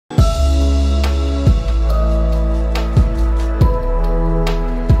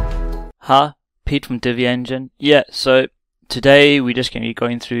Hi, Pete from Divi Engine. Yeah, so today we're just going to be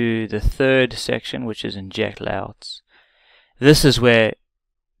going through the third section, which is Inject Layouts. This is where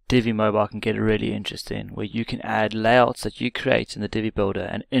Divi Mobile can get really interesting, where you can add layouts that you create in the Divi Builder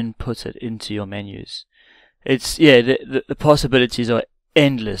and input it into your menus. The possibilities are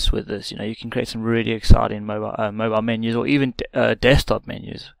endless with this. You know, you can create some really exciting mobile menus, or even desktop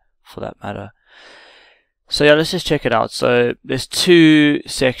menus for that matter. So yeah, let's just check it out. So there's two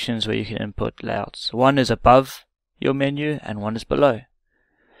sections where you can input layouts. One is above your menu and one is below.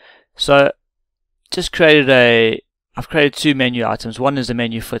 So I've created two menu items. One is the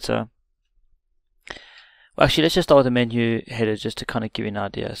menu footer. Well, actually, let's just start with the menu header just to kind of give you an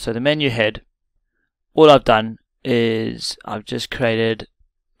idea. So the menu head, all I've done is I've just created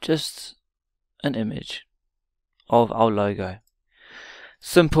just an image of our logo.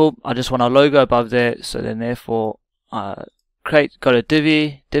 Simple. I just want our logo above there, so then therefore go to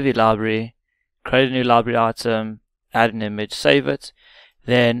Divi library, create a new library item, add an image, save it.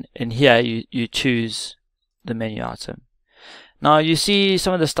 Then in here you choose the menu item. Now you see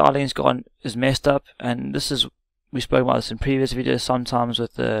some of the styling is messed up, and we spoke about this in previous videos. Sometimes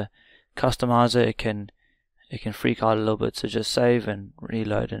with the customizer it can freak out a little bit, so just save and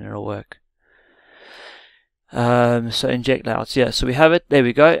reload and it'll work. So inject layouts, yeah, so we have it, there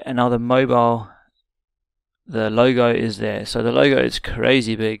we go, and now the logo is there. So the logo is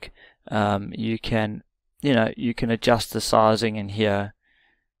crazy big. You can adjust the sizing in here,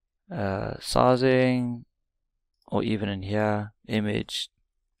 sizing, or even in here, image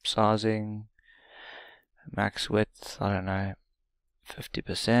sizing, max width, I don't know,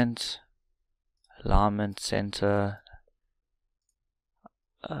 50%, alignment, center,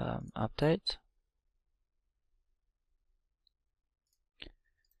 update.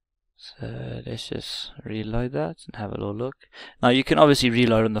 So let's just reload that and have a little look. Now you can obviously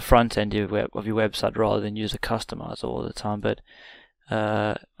reload on the front end of your website rather than use a customizer all the time, but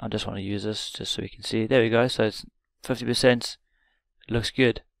I just want to use this just so we can see. There we go, so it's 50%, it looks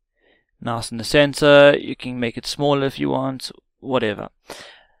good. Nice in the center, you can make it smaller if you want, whatever.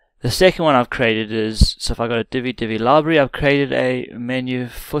 The second one I've created is, so if I go to Divi library, I've created a menu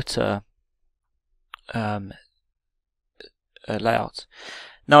footer layout.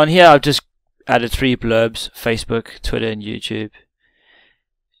 Now in here I've just added 3 blurbs: Facebook, Twitter and YouTube.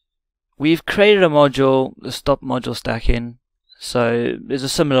 We've created a module, the stop module stacking. So there's a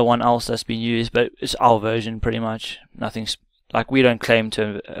similar one else that's been used, but it's our version pretty much. Nothing's like, we don't claim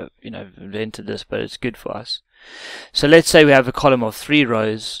to have invented this, but it's good for us. So let's say we have a column of 3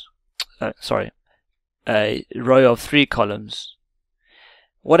 rows, a row of 3 columns.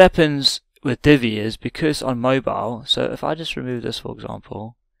 What happens with Divi is, because on mobile, so if I just remove this for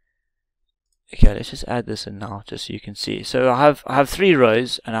example, okay, let's just add this in now just so you can see. So I have 3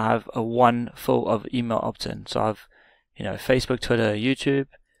 rows and I have a one full of email opt-in. So I've Facebook, Twitter, YouTube.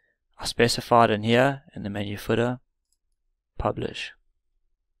 I specified in here in the menu footer, publish.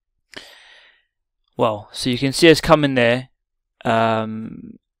 Well, so you can see it's coming there. There's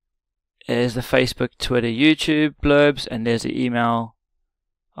the Facebook, Twitter, YouTube blurbs, and there's the email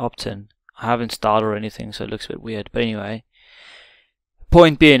opt-in. I haven't styled or anything, so it looks a bit weird. But anyway,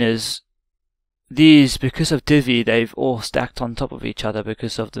 point being is, these, because of Divi, they've all stacked on top of each other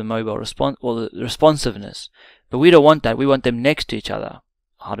because of the mobile response or the responsiveness. But we don't want that. We want them next to each other.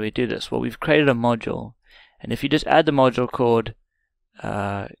 How do we do this? Well, we've created a module, and if you just add the module called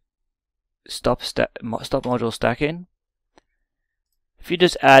stop module stacking, if you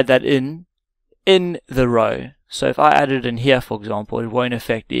just add that in the row. So if I add it in here, for example, it won't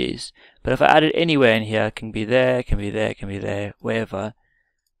affect these. But if I add it anywhere in here, it can be there, it can be there, it can be there, wherever,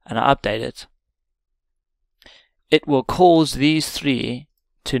 and I update it, it will cause these 3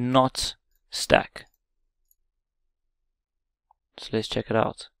 to not stack. So let's check it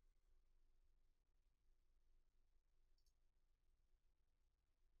out.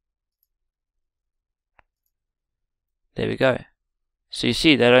 There we go. So you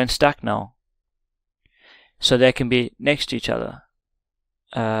see, they don't stack now. So they can be next to each other.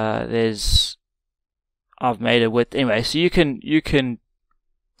 I've made it with, anyway, so you can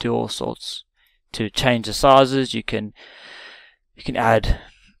do all sorts to change the sizes. You can add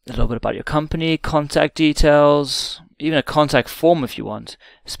a little bit about your company, contact details, even a contact form if you want,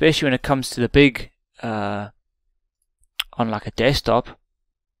 especially when it comes to the big on like a desktop.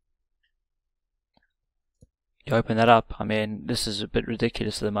 You open that up, I mean, this is a bit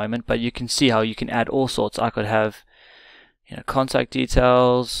ridiculous at the moment, but you can see how you can add all sorts. I could have contact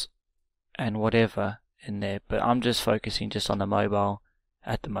details and whatever in there, but I'm just focusing just on the mobile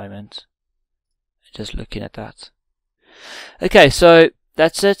at the moment, just looking at that. Okay, so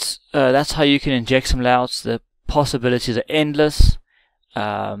that's it. That's how you can inject some layouts. The possibilities are endless.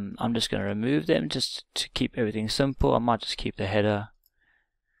 I'm just going to remove them just to keep everything simple. I might just keep the header.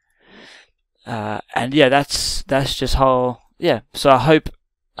 And yeah, that's just how. Yeah, so I hope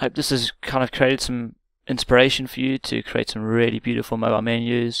this has kind of created some inspiration for you to create some really beautiful mobile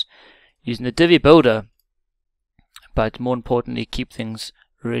menus using the Divi Builder. But more importantly, keep things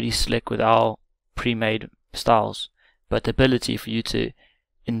really slick with our pre-made styles. But the ability for you to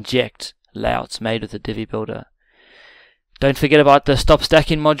inject layouts made with the Divi Builder. Don't forget about the stop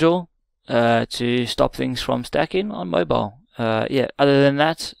stacking module to stop things from stacking on mobile. Yeah, other than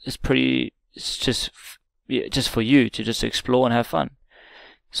that, it's just for you to just explore and have fun.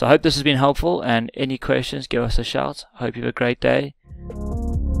 So I hope this has been helpful, and any questions, give us a shout. Hope you have a great day.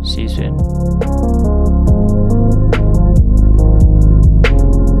 See you soon.